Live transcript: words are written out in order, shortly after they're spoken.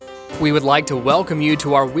We would like to welcome you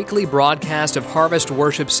to our weekly broadcast of Harvest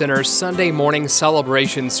Worship Center's Sunday morning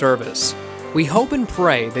celebration service. We hope and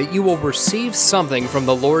pray that you will receive something from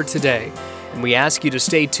the Lord today, and we ask you to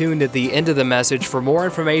stay tuned at the end of the message for more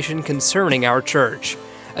information concerning our church.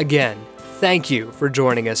 Again, thank you for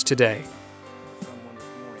joining us today. Someone this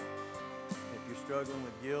morning. If you're struggling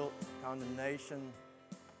with guilt, condemnation,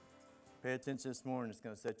 pay attention this morning. It's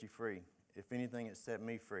going to set you free. If anything, it set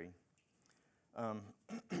me free.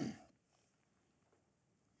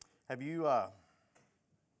 Have you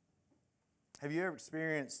ever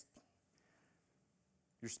experienced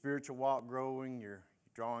your spiritual walk growing, you're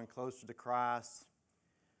drawing closer to Christ,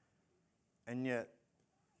 and yet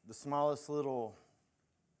the smallest little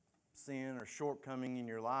sin or shortcoming in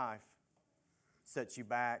your life sets you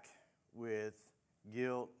back with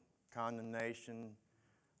guilt, condemnation,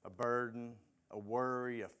 a burden, a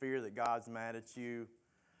worry, a fear that God's mad at you,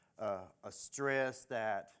 a stress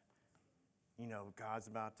that God's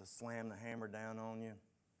about to slam the hammer down on you.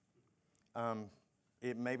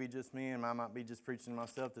 It may be just me, and I might be just preaching to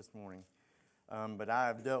myself this morning. But I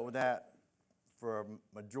have dealt with that for a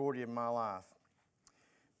majority of my life.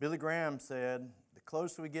 Billy Graham said, the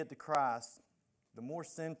closer we get to Christ, the more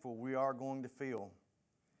sinful we are going to feel.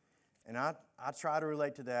 And I try to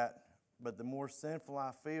relate to that, but the more sinful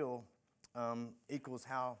I feel equals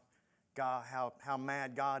how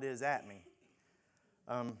mad God is at me.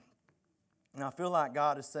 And I feel like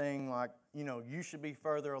God is saying, you should be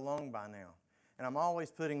further along by now. And I'm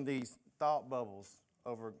always putting these thought bubbles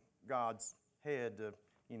over God's head to,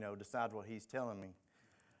 decide what He's telling me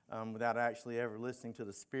without actually ever listening to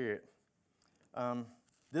the Spirit.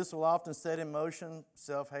 This will often set in motion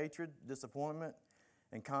self-hatred, disappointment,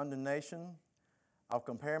 and condemnation. I'll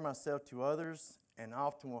compare myself to others and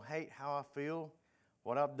often will hate how I feel,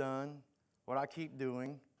 what I've done, what I keep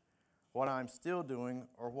doing, what I'm still doing,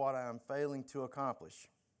 or what I'm failing to accomplish.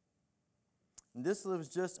 And this lives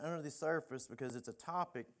just under the surface because it's a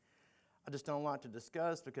topic I just don't like to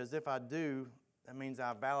discuss, because if I do, that means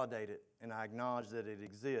I validate it and I acknowledge that it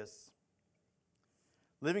exists.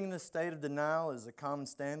 Living in this state of denial is a common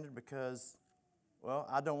standard because,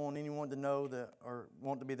 I don't want anyone to know that or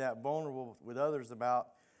want to be that vulnerable with others about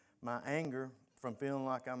my anger from feeling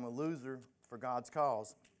like I'm a loser for God's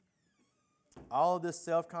cause. All of this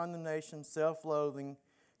self-condemnation, self-loathing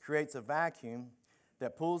creates a vacuum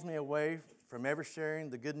that pulls me away from ever sharing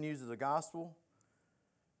the good news of the gospel,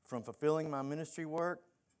 from fulfilling my ministry work,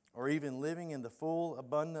 or even living in the full,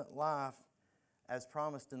 abundant life as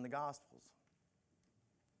promised in the Gospels.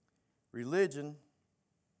 Religion,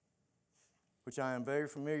 which I am very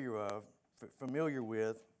familiar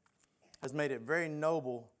with, has made it very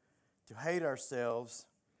noble to hate ourselves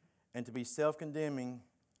and to be self-condemning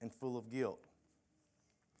and full of guilt.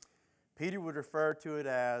 Peter would refer to it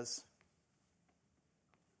as,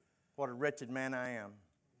 what a wretched man I am,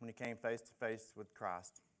 when he came face to face with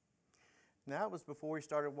Christ. Now, that was before he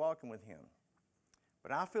started walking with Him.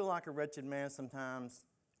 But I feel like a wretched man sometimes,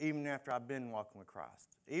 even after I've been walking with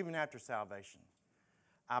Christ, even after salvation.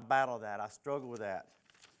 I battle that. I struggle with that.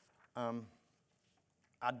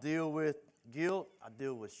 I deal with guilt. I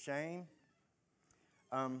deal with shame.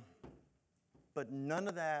 But none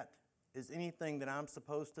of that is anything that I'm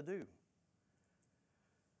supposed to do.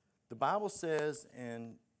 The Bible says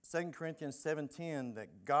in 2 Corinthians 7:10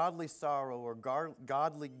 that godly sorrow or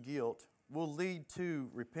godly guilt will lead to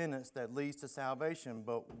repentance that leads to salvation,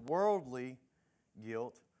 but worldly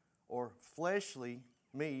guilt or fleshly,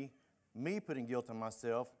 me putting guilt on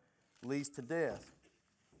myself, leads to death.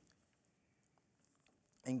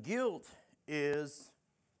 And guilt is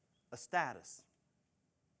a status.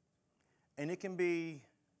 And it can be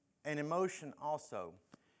an emotion also,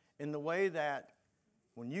 in the way that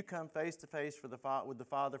when you come face to face with the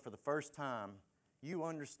Father for the first time, you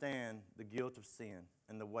understand the guilt of sin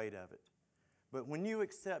and the weight of it. But when you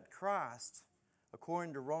accept Christ,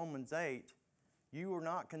 according to Romans 8, you are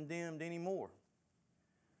not condemned anymore.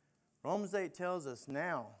 Romans 8 tells us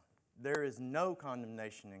now there is no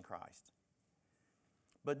condemnation in Christ.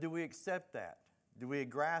 But do we accept that? Do we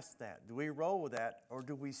grasp that? Do we roll with that? Or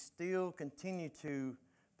do we still continue to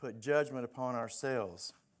put judgment upon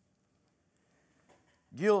ourselves?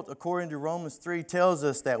 Guilt, according to Romans 3, tells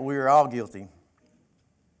us that we are all guilty.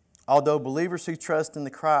 Although believers who trust in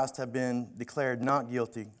the Christ have been declared not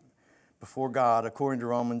guilty before God, according to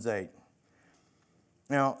Romans 8.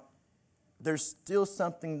 Now, there's still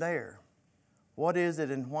something there. What is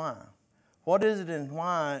it and why? What is it and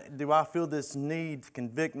why do I feel this need to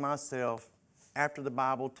convict myself after the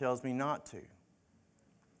Bible tells me not to?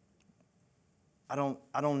 I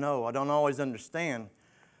don't know. I don't always understand.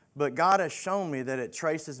 But God has shown me that it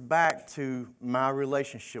traces back to my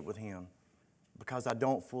relationship with Him because I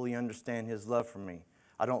don't fully understand His love for me.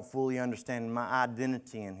 I don't fully understand my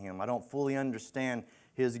identity in Him. I don't fully understand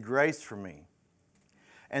His grace for me.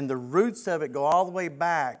 And the roots of it go all the way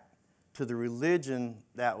back to the religion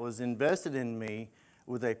that was invested in me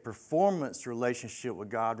with a performance relationship with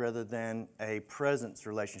God rather than a presence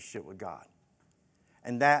relationship with God.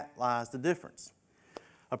 And that lies the difference.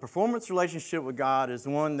 A performance relationship with God is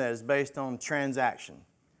one that is based on transaction.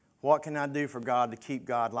 What can I do for God to keep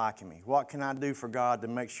God liking me? What can I do for God to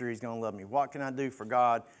make sure He's going to love me? What can I do for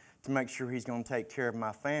God to make sure He's going to take care of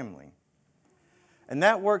my family? And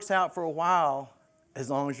that works out for a while as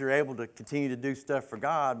long as you're able to continue to do stuff for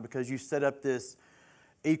God because you set up this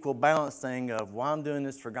equal balance thing of, well, I'm doing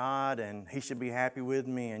this for God and He should be happy with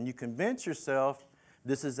me. And you convince yourself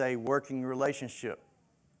this is a working relationship.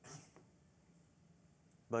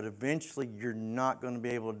 But eventually you're not going to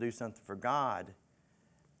be able to do something for God.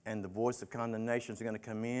 And the voice of condemnation is going to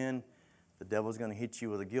come in. The devil's going to hit you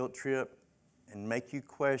with a guilt trip and make you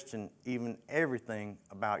question even everything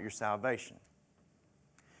about your salvation.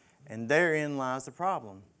 And therein lies the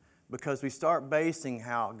problem. Because we start basing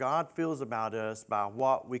how God feels about us by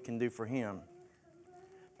what we can do for Him.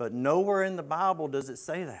 But nowhere in the Bible does it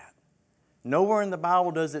say that. Nowhere in the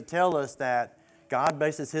Bible does it tell us that God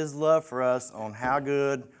bases His love for us on how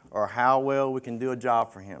good or how well we can do a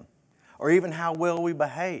job for Him, or even how well we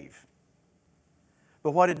behave.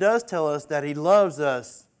 But what it does tell us that He loves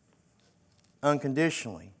us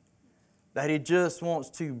unconditionally, that He just wants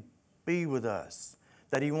to be with us,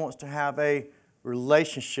 that He wants to have a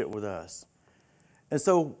relationship with us. And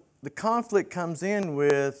so the conflict comes in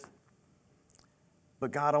with,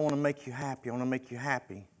 but God, I want to make you happy. I want to make you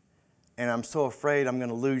happy. And I'm so afraid I'm going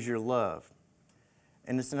to lose your love.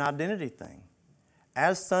 And it's an identity thing.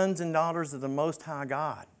 As sons and daughters of the Most High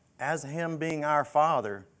God, as Him being our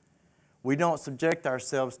Father, we don't subject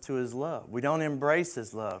ourselves to His love. We don't embrace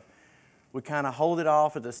His love. We kind of hold it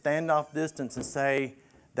off at a standoff distance and say,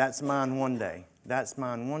 that's mine one day. That's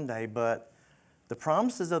mine one day. But the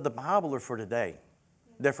promises of the Bible are for today.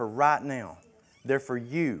 They're for right now. They're for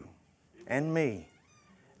you and me.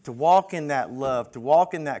 To walk in that love, to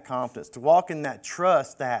walk in that confidence, to walk in that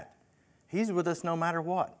trust that He's with us no matter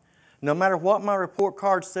what. No matter what my report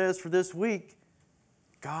card says for this week,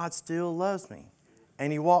 God still loves me.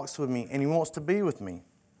 And He walks with me and He wants to be with me.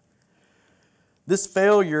 This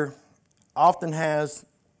failure often has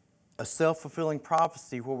a self-fulfilling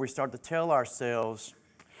prophecy where we start to tell ourselves,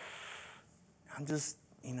 I'm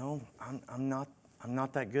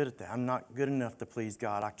not that good at that. I'm not good enough to please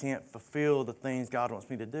God. I can't fulfill the things God wants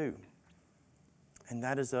me to do. And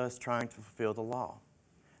that is us trying to fulfill the law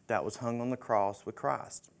that was hung on the cross with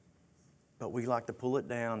Christ. But we like to pull it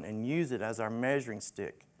down and use it as our measuring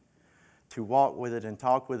stick to walk with it and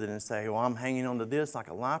talk with it and say, well, I'm hanging on to this like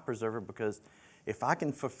a life preserver because if I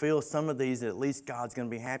can fulfill some of these, at least God's going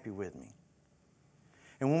to be happy with me.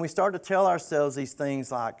 And when we start to tell ourselves these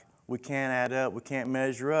things like we can't add up, we can't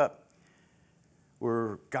measure up,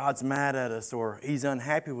 or God's mad at us or He's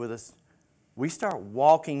unhappy with us, we start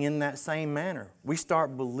walking in that same manner. We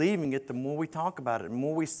start believing it the more we talk about it, the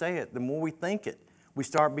more we say it, the more we think it. We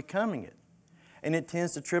start becoming it. And it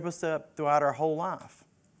tends to trip us up throughout our whole life.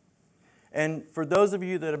 And for those of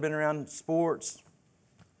you that have been around sports,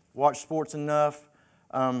 watched sports enough,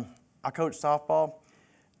 I coach softball,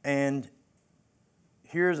 and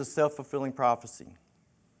here's a self-fulfilling prophecy.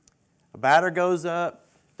 A batter goes up,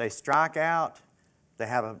 they strike out,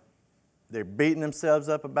 they're beating themselves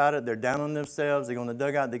up about it, they're down on themselves, they go in the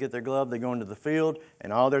dugout, they get their glove, they go into the field,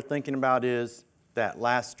 and all they're thinking about is that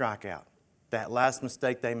last strikeout, that last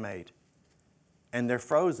mistake they made. And they're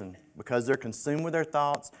frozen because they're consumed with their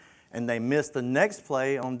thoughts, and they miss the next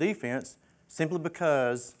play on defense simply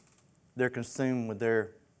because they're consumed with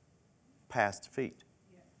their past defeat.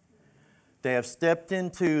 They have stepped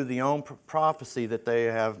into the own prophecy that they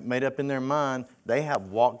have made up in their mind. They have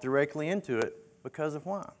walked directly into it because of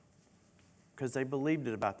why? Because they believed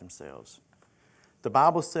it about themselves. The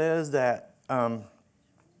Bible says that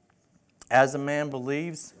as a man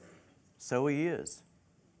believes, so he is.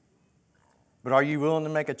 But are you willing to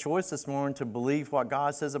make a choice this morning to believe what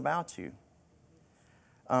God says about you?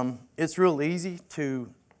 It's real easy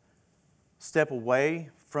to step away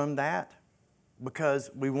from that because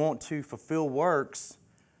we want to fulfill works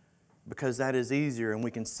because that is easier and we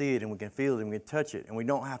can see it and we can feel it and we can touch it. And we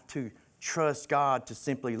don't have to trust God to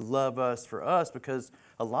simply love us for us because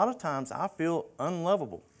a lot of times I feel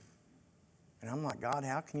unlovable. And I'm like, God,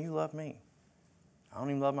 how can you love me? I don't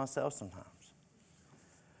even love myself sometimes.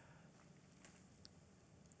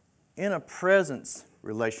 in a presence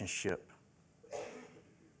relationship,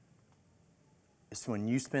 it's when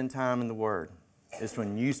you spend time in the Word. It's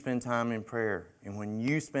when you spend time in prayer and when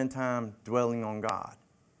you spend time dwelling on God.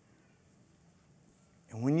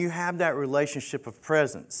 And when you have that relationship of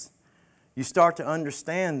presence, you start to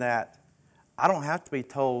understand that I don't have to be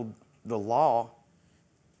told the law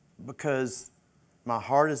because my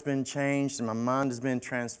heart has been changed and my mind has been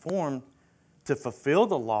transformed to fulfill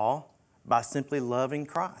the law by simply loving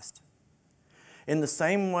Christ. In the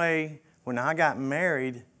same way, when I got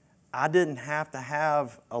married, I didn't have to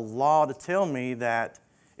have a law to tell me that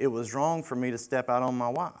it was wrong for me to step out on my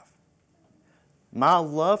wife. My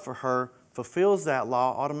love for her fulfills that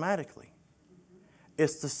law automatically.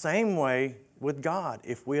 It's the same way with God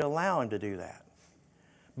if we allow Him to do that.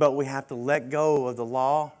 But we have to let go of the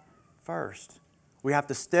law first. We have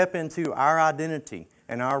to step into our identity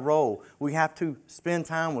and our role. We have to spend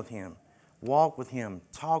time with Him, walk with Him,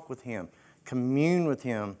 talk with Him, commune with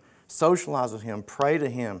Him, socialize with Him, pray to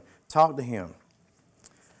Him, talk to Him.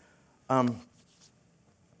 I'm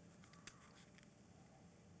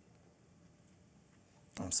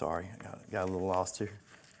sorry, I got a little lost here.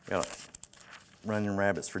 Got running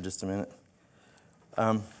rabbits for just a minute.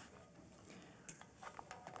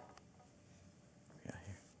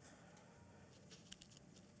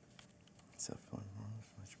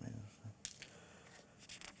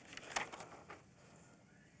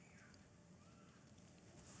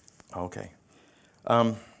 Okay.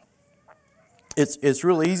 It's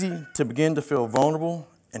real easy to begin to feel vulnerable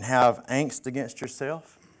and have angst against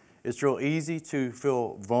yourself. It's real easy to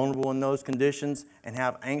feel vulnerable in those conditions and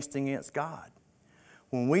have angst against God.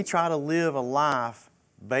 When we try to live a life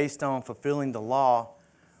based on fulfilling the law,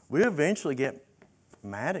 we eventually get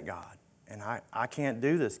mad at God. And I can't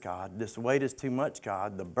do this, God. This weight is too much,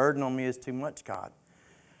 God. The burden on me is too much, God.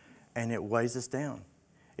 And it weighs us down.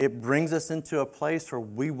 It brings us into a place where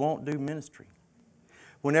we won't do ministry.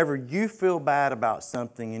 Whenever you feel bad about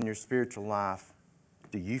something in your spiritual life,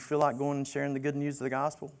 do you feel like going and sharing the good news of the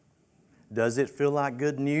gospel? Does it feel like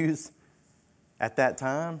good news at that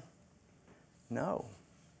time? No.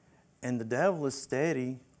 And the devil is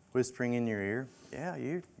steady whispering in your ear, yeah, are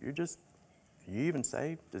you even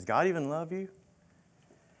saved? Does God even love you?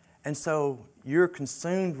 And so you're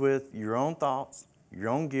consumed with your own thoughts, your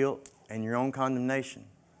own guilt, and your own condemnation.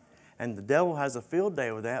 And the devil has a field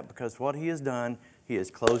day with that because what he has done, he has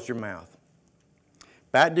closed your mouth.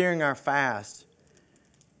 Back during our fast,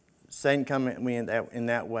 Satan came at me in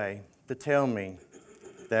that way to tell me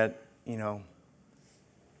that,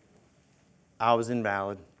 I was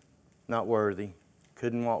invalid, not worthy,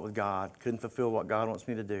 couldn't walk with God, couldn't fulfill what God wants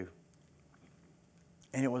me to do.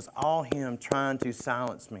 And it was all him trying to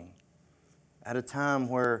silence me at a time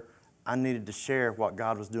where I needed to share what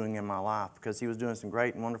God was doing in my life because He was doing some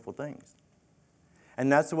great and wonderful things.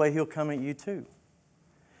 And that's the way He'll come at you too.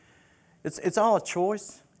 It's all a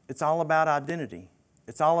choice. It's all about identity.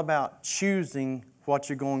 It's all about choosing what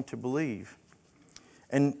you're going to believe.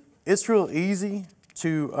 And it's real easy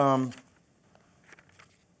to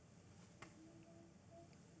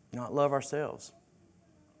not love ourselves.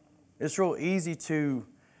 It's real easy to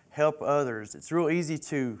help others. It's real easy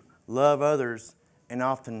to love others and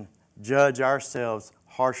often judge ourselves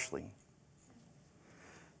harshly.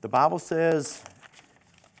 The Bible says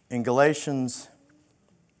in Galatians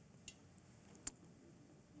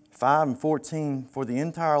 5:14, for the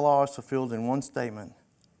entire law is fulfilled in one statement,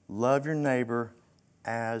 love your neighbor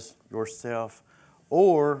as yourself.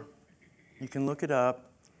 Or you can look it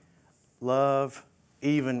up, love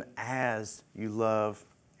even as you love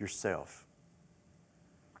yourself.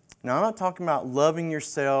 Now, I'm not talking about loving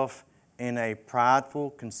yourself in a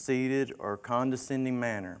prideful, conceited, or condescending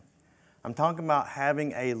manner. I'm talking about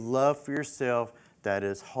having a love for yourself that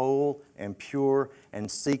is whole and pure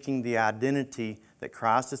and seeking the identity that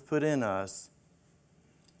Christ has put in us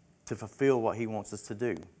to fulfill what He wants us to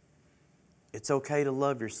do. It's okay to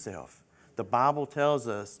love yourself. The Bible tells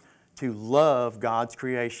us to love God's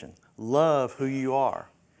creation. Love who you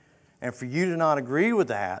are. And for you to not agree with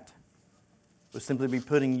that would simply be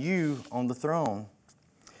putting you on the throne.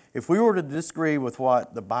 If we were to disagree with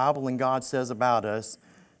what the Bible and God says about us,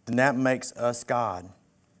 then that makes us God.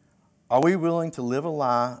 Are we willing to live a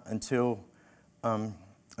lie until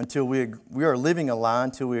we are living a lie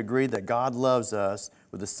until we agree that God loves us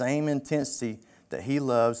with the same intensity that He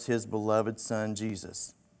loves His beloved Son,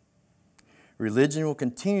 Jesus? Religion will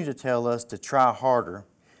continue to tell us to try harder,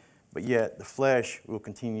 but yet the flesh will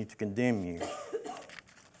continue to condemn you.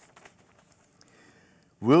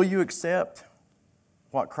 Will you accept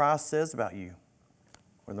what Christ says about you,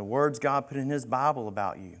 or the words God put in His Bible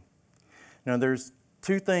about you? Now, there's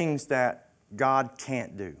two things that God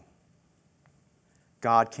can't do.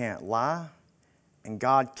 God can't lie, and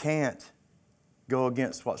God can't go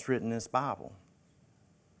against what's written in this Bible.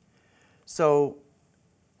 So,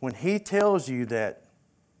 when He tells you that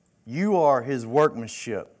you are His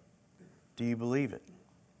workmanship, do you believe it?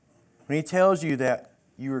 When He tells you that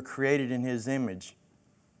you were created in His image,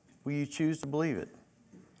 will you choose to believe it?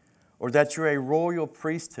 Or that you're a royal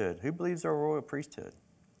priesthood. Who believes they're a royal priesthood?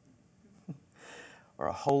 Or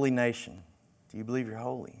a holy nation. Do you believe you're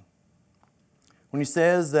holy? When He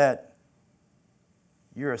says that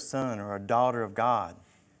you're a son or a daughter of God,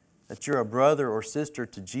 that you're a brother or sister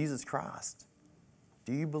to Jesus Christ,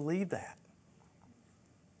 do you believe that?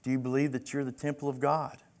 Do you believe that you're the temple of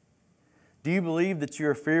God? Do you believe that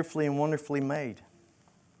you're fearfully and wonderfully made?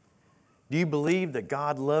 Do you believe that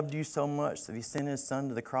God loved you so much that He sent His Son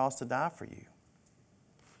to the cross to die for you?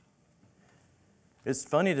 It's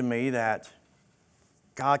funny to me that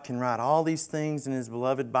God can write all these things in His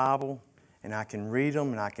beloved Bible, and I can read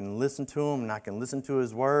them, and I can listen to them, and I can listen to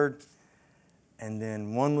His Word, and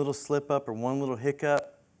then one little slip up or one little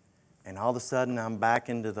hiccup, and all of a sudden I'm back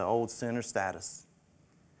into the old sinner status.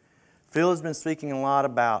 Phil has been speaking a lot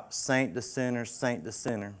about saint to sinner, saint to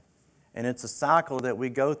sinner. And it's a cycle that we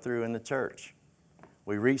go through in the church.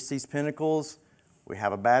 We reach these pinnacles, we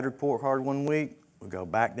have a bad report card one week, we go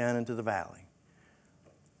back down into the valley.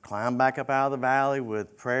 Climb back up out of the valley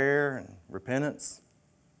with prayer and repentance.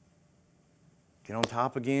 Get on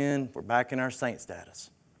top again, we're back in our saint status.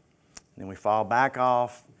 Then we fall back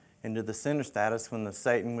off into the sinner status when the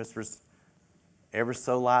Satan whispers ever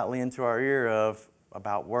so lightly into our ear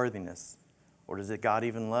about worthiness. Or does God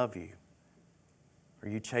even love you? Are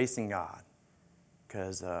you chasing God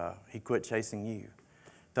because He quit chasing you?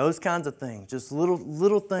 Those kinds of things, just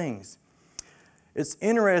little things. It's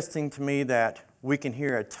interesting to me that we can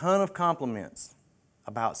hear a ton of compliments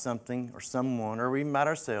about something or someone or even about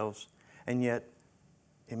ourselves, and yet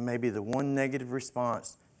it may be the one negative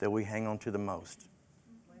response that we hang on to the most.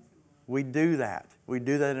 We do that. We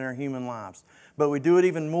do that in our human lives. But we do it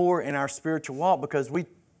even more in our spiritual walk because we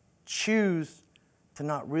choose to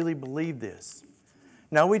not really believe this.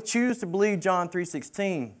 Now we choose to believe John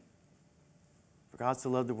 3:16. For God so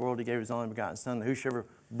loved the world, He gave His only begotten Son, that whosoever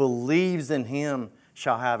believes in Him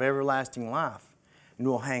shall have everlasting life. And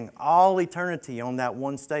we'll hang all eternity on that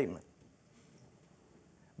one statement.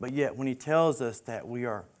 But yet when He tells us that we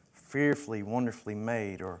are fearfully, wonderfully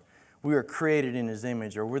made, or we are created in His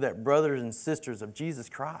image, or we're that brothers and sisters of Jesus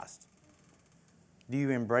Christ, do you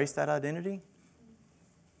embrace that identity?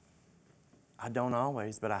 I don't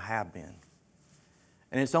always, but I have been.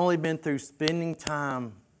 And it's only been through spending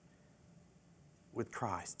time with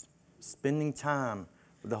Christ, spending time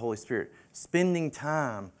with the Holy Spirit, spending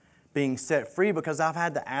time being set free, because I've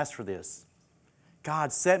had to ask for this.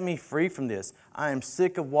 God, set me free from this. I am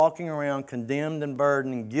sick of walking around condemned and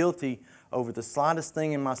burdened and guilty over the slightest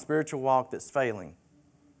thing in my spiritual walk that's failing.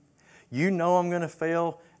 You know I'm going to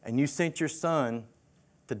fail, and You sent Your Son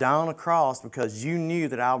to die on a cross because You knew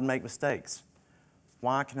that I would make mistakes.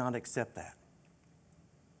 Why can I not accept that?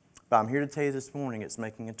 But I'm here to tell you this morning, it's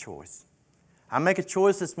making a choice. I make a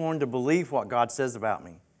choice this morning to believe what God says about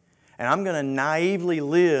me. And I'm going to naively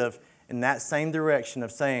live in that same direction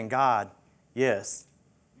of saying, God, yes,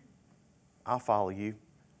 I'll follow You.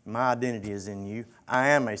 My identity is in You. I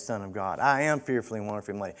am a son of God. I am fearfully and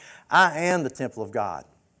wonderfully made. I am the temple of God.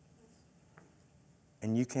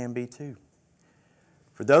 And you can be too.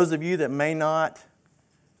 For those of you that may not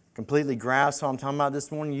completely grasp what I'm talking about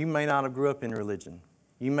this morning, you may not have grew up in religion.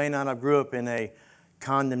 You may not have grew up in a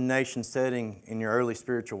condemnation setting in your early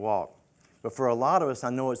spiritual walk. But for a lot of us,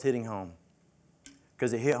 I know it's hitting home,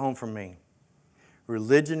 because it hit home for me.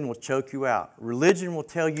 Religion will choke you out. Religion will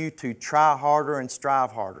tell you to try harder and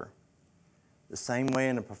strive harder. The same way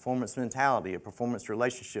in a performance mentality, a performance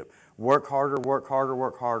relationship. Work harder, work harder,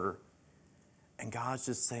 work harder. And God's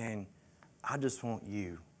just saying, I just want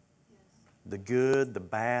You. The good, the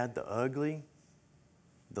bad, the ugly,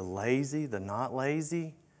 the lazy, the not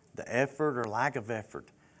lazy, the effort or lack of effort.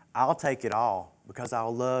 I'll take it all because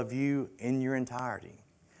I'll love You in your entirety.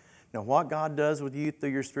 Now, what God does with you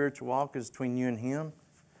through your spiritual walk is between you and Him,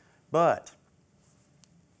 but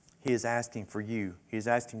He is asking for you. He is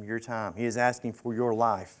asking for your time. He is asking for your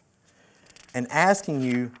life and asking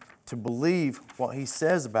you to believe what He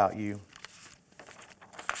says about you.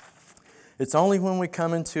 It's only when we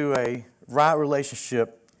come into a right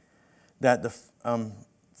relationship that the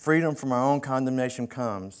freedom from our own condemnation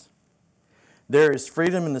comes. There is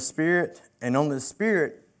freedom in the Spirit, and only the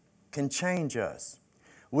Spirit can change us.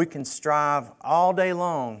 We can strive all day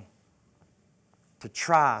long to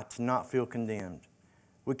try to not feel condemned.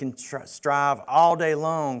 We can strive all day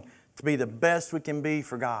long to be the best we can be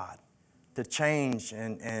for God, to change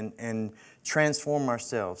and transform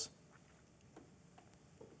ourselves.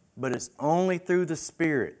 But it's only through the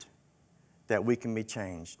Spirit that we can be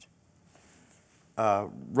changed.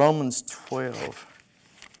 Romans 12,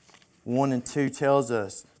 1 and 2 tells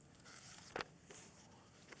us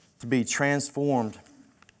to be transformed.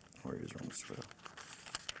 Where is Romans 12?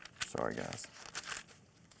 Sorry, guys.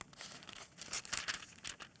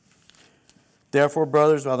 Therefore,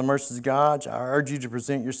 brothers, by the mercies of God, I urge you to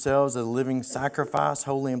present yourselves as a living sacrifice,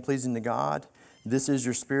 holy and pleasing to God. This is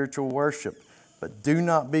your spiritual worship. But do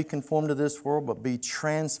not be conformed to this world, but be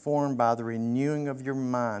transformed by the renewing of your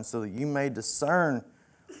mind, so that you may discern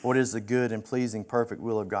what is the good and pleasing, perfect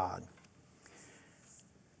will of God.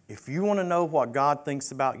 If you want to know what God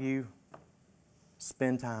thinks about you,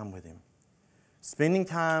 spend time with Him. Spending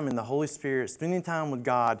time in the Holy Spirit, spending time with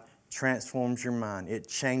God transforms your mind. It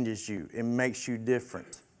changes you. It makes you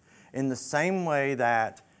different. In the same way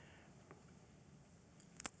that,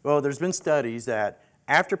 there's been studies that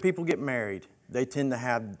after people get married, they tend to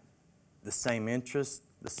have the same interests,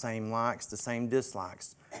 the same likes, the same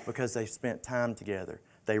dislikes, because they've spent time together.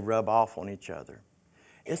 They rub off on each other.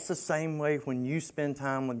 It's the same way when you spend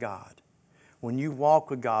time with God. When you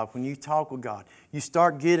walk with God, when you talk with God, you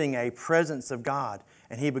start getting a presence of God,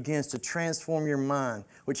 and He begins to transform your mind,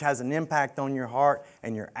 which has an impact on your heart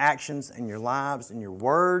and your actions and your lives and your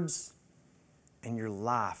words and your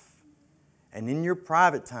life. And in your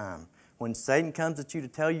private time, when Satan comes at you to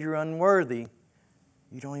tell you you're unworthy,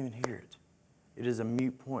 you don't even hear it. It is a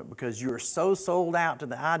moot point because you are so sold out to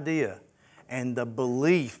the idea and the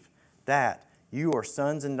belief that you are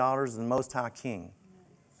sons and daughters of the Most High King.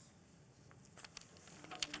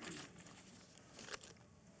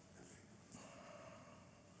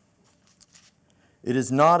 It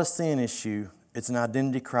is not a sin issue, it's an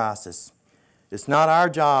identity crisis. It's not our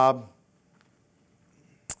job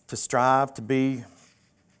to strive to be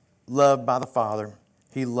loved by the Father.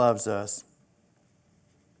 He loves us.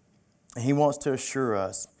 And He wants to assure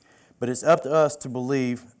us. But it's up to us to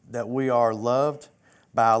believe that we are loved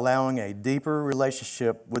by allowing a deeper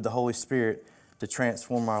relationship with the Holy Spirit to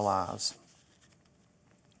transform our lives.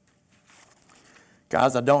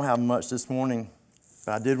 Guys, I don't have much this morning,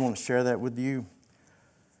 but I did want to share that with you.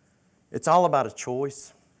 It's all about a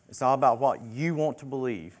choice. It's all about what you want to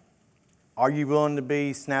believe. Are you willing to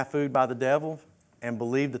be snafu'd by the devil and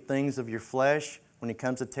believe the things of your flesh when he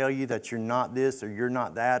comes to tell you that you're not this or you're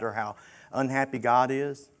not that or how unhappy God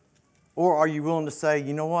is? Or are you willing to say,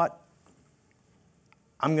 you know what?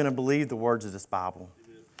 I'm going to believe the words of this Bible.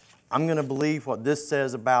 I'm going to believe what this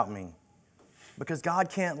says about me. Because God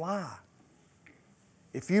can't lie.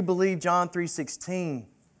 If you believe John 3:16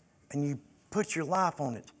 and you put your life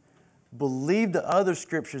on it, believe the other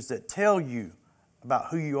scriptures that tell you about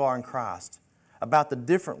who you are in Christ, about the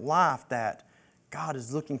different life that God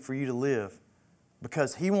is looking for you to live,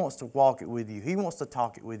 because He wants to walk it with you. He wants to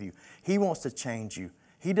talk it with you. He wants to change you.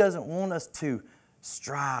 He doesn't want us to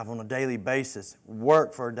strive on a daily basis,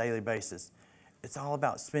 work for a daily basis. It's all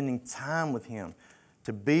about spending time with Him,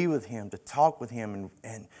 to be with Him, to talk with Him,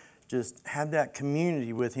 and just have that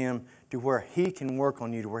community with Him to where He can work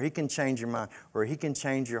on you, to where He can change your mind, where He can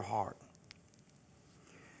change your heart.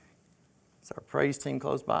 Is our praise team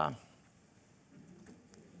close by?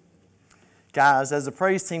 Guys, as the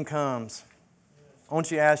praise team comes, I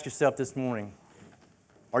want you to ask yourself this morning,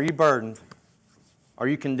 are you burdened? Are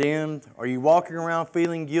you condemned? Are you walking around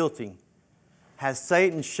feeling guilty? Has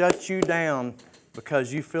Satan shut you down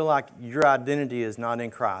because you feel like your identity is not in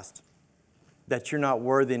Christ? That you're not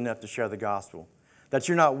worthy enough to share the gospel? That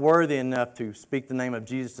you're not worthy enough to speak the name of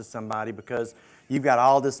Jesus to somebody because you've got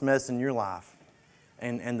all this mess in your life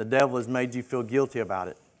and the devil has made you feel guilty about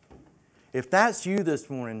it? If that's you this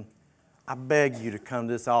morning, I beg you to come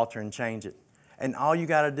to this altar and change it. And all you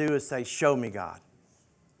got to do is say, show me, God.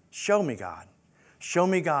 Show me, God. Show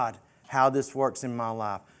me, God, how this works in my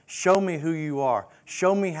life. Show me who you are.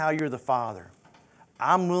 Show me how you're the Father.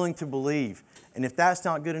 I'm willing to believe. And if that's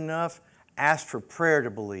not good enough, ask for prayer to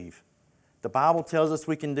believe. The Bible tells us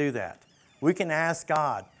we can do that. We can ask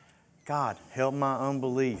God, God, help my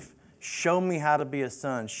unbelief. Show me how to be a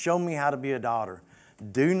son. Show me how to be a daughter.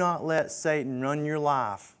 Do not let Satan run your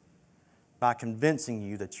life by convincing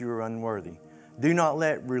you that you are unworthy. Do not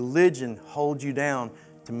let religion hold you down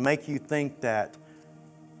to make you think that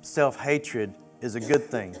self-hatred is a good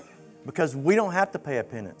thing. Because we don't have to pay a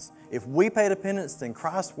penance. If we paid a penance, then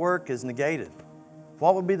Christ's work is negated.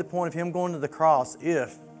 What would be the point of Him going to the cross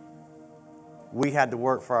if we had to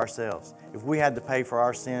work for ourselves? If we had to pay for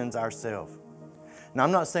our sins ourselves? And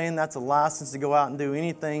I'm not saying that's a license to go out and do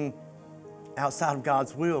anything outside of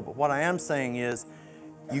God's will, but what I am saying is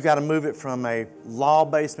you got to move it from a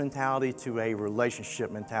law-based mentality to a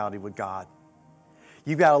relationship mentality with God.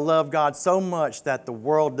 You've got to love God so much that the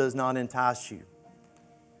world does not entice you.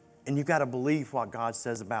 And you've got to believe what God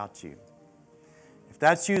says about you. If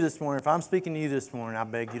that's you this morning, if I'm speaking to you this morning, I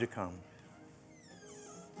beg you to come.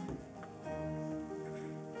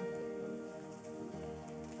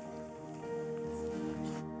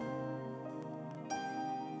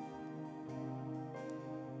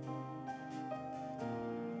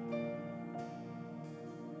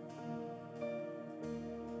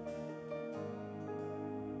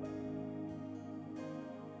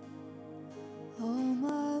 All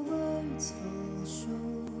my words fall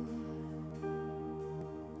short.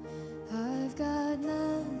 I've got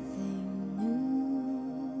nothing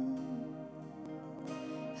new.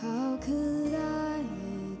 How could I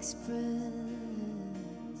express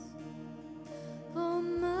all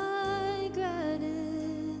my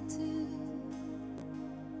gratitude?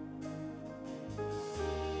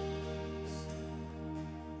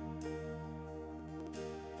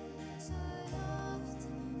 As I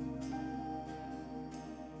often do.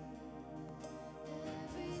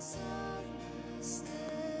 Every song I stand,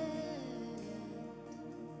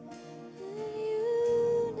 and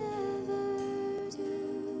you never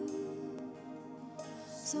do.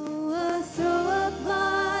 So I throw up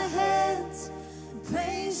my hands and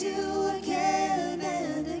praise you again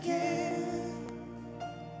and again.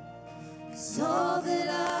 'Cause all that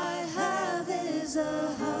I have is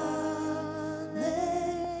a hallelujah.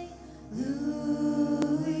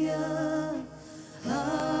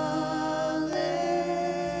 Hallelujah.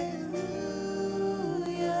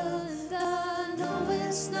 And I know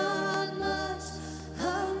it's not much,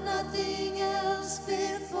 I'm nothing else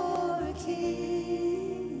fit for a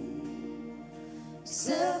king,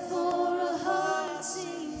 except for a heart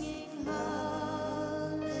singing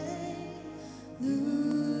hallelujah.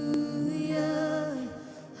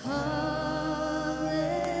 Hallelujah.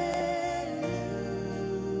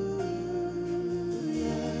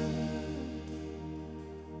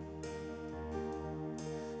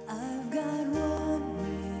 I've got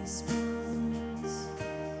one response.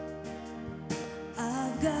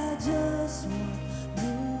 I've got just one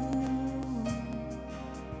move.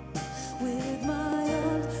 With my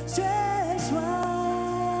arms stretched wide,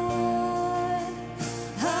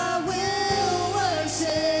 I will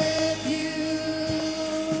worship you.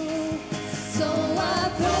 So I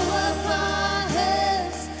throw up my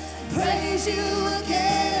hands, praise you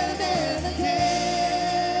again and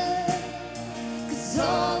again. 'Cause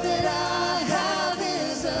all that I have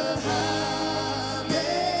is a hallelujah.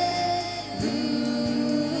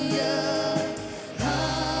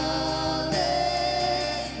 Hallelujah.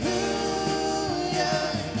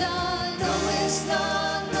 And I know it's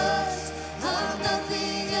not much, I'm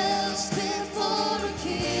nothing else fit for a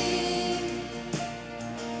king,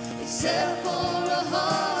 except for a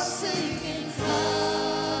heart singing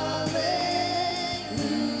hallelujah.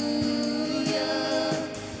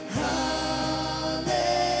 Hallelujah.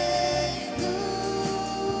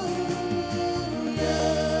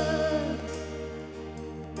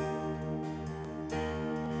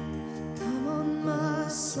 Come on, my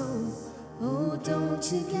soul, oh,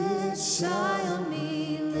 don't you get shy on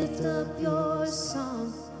me. Lift up your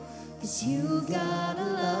song, 'cause you got a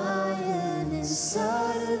lion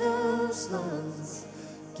inside of those lungs.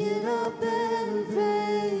 Get up and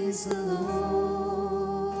praise the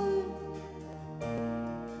Lord.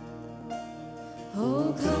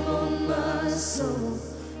 Oh, come on, my soul,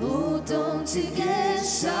 oh, don't you get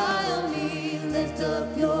shy on me. Lift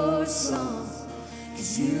up your song,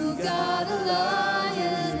 'cause you got a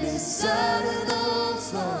lion inside of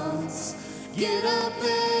those lungs. Get up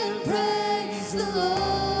and praise the Lord.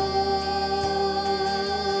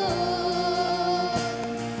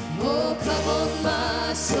 Oh, come on,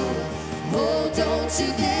 my soul, oh, don't you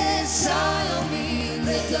get shy on me.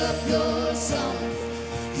 Lift up your song,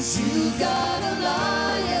 'cause you got a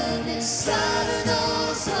lion inside of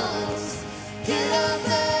those lungs. Get up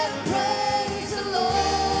and praise the Lord.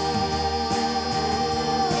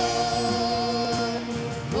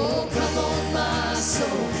 Oh, come on, my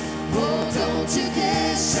soul, oh, don't you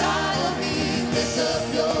get shy on me. Lift up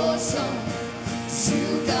your song, 'cause you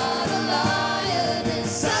got a lion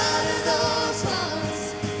inside of those lungs.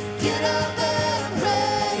 Get up and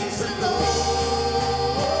praise the Lord.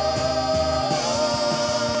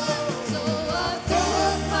 So I throw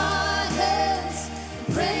up my hands,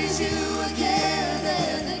 praise you again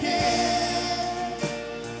and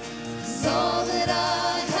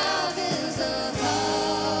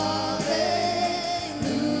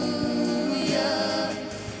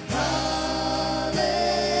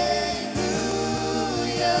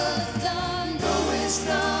is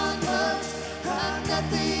not much. I've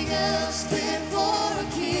nothing else fit for a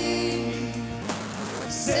king,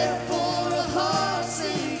 except for a heart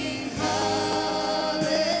singing hallelujah,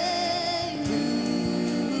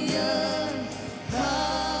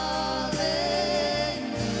 hallelujah.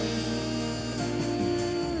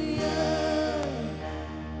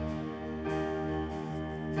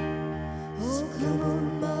 Oh, come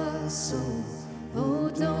on, my soul. Oh,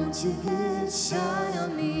 don't you get shy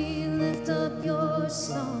on me. Lift up your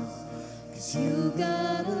song, 'cause you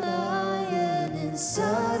got a lion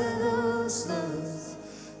inside of those lungs.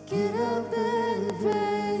 Get up and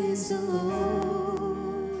praise the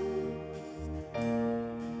Lord.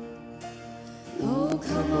 Oh,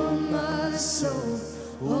 come on, my soul.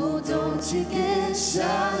 Oh, don't you get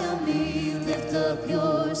shy on me. Lift up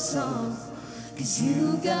your song, 'cause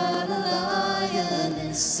you got a lion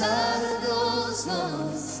inside of those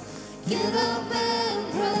lungs. Get up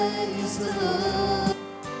and praise the Lord.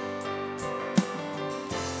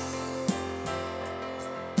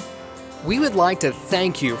 We would like to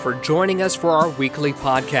thank you for joining us for our weekly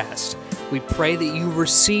podcast. We pray that you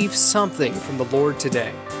receive something from the Lord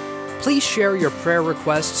today. Please share your prayer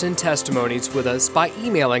requests and testimonies with us by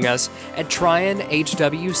emailing us at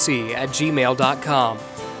trionhwc@gmail.com.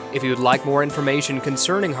 If you would like more information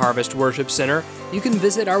concerning Harvest Worship Center, you can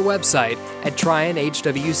visit our website at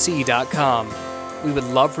trionhwc.com. We would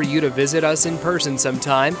love for you to visit us in person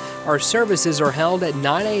sometime. Our services are held at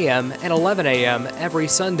 9 a.m. and 11 a.m. every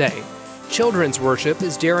Sunday. Children's worship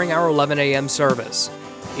is during our 11 a.m. service.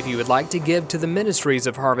 If you would like to give to the ministries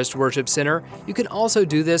of Harvest Worship Center, you can also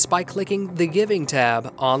do this by clicking the Giving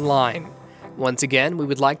tab online. Once again, we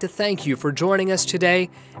would like to thank you for joining us today,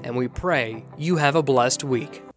 and we pray you have a blessed week.